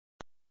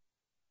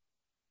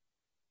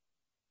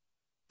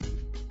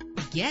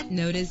Get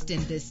noticed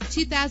in this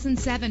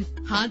 2007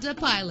 Honda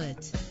Pilot.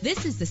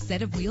 This is the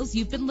set of wheels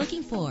you've been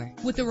looking for,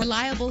 with a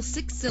reliable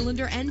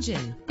 6-cylinder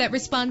engine that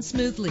responds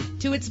smoothly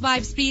to its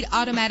 5-speed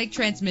automatic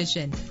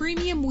transmission.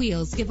 Premium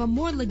wheels give a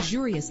more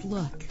luxurious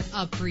look.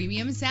 A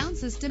premium sound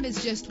system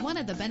is just one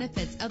of the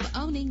benefits of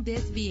owning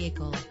this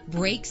vehicle.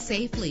 Brake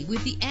safely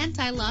with the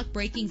anti-lock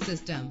braking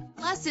system.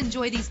 Plus,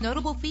 enjoy these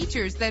notable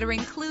features that are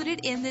included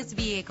in this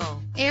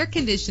vehicle: air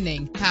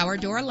conditioning, power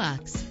door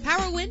locks,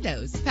 power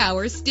windows,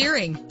 power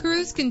steering,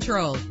 cruise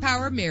control,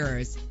 power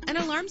mirrors, an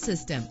alarm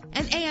system,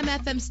 an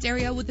AM/FM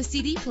stereo with a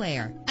CD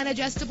player, an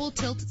adjustable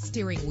tilt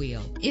steering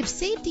wheel. If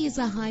safety is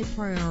a high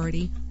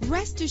priority,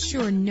 rest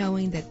assured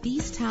knowing that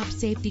these top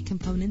safety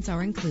components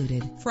are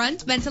included: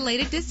 front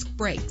ventilated disc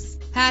brakes,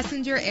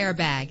 passenger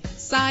airbag,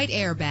 side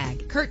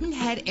airbag, curtain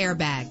head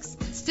airbags,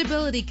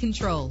 stability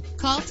control.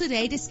 Call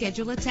today to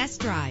schedule a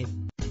test drive.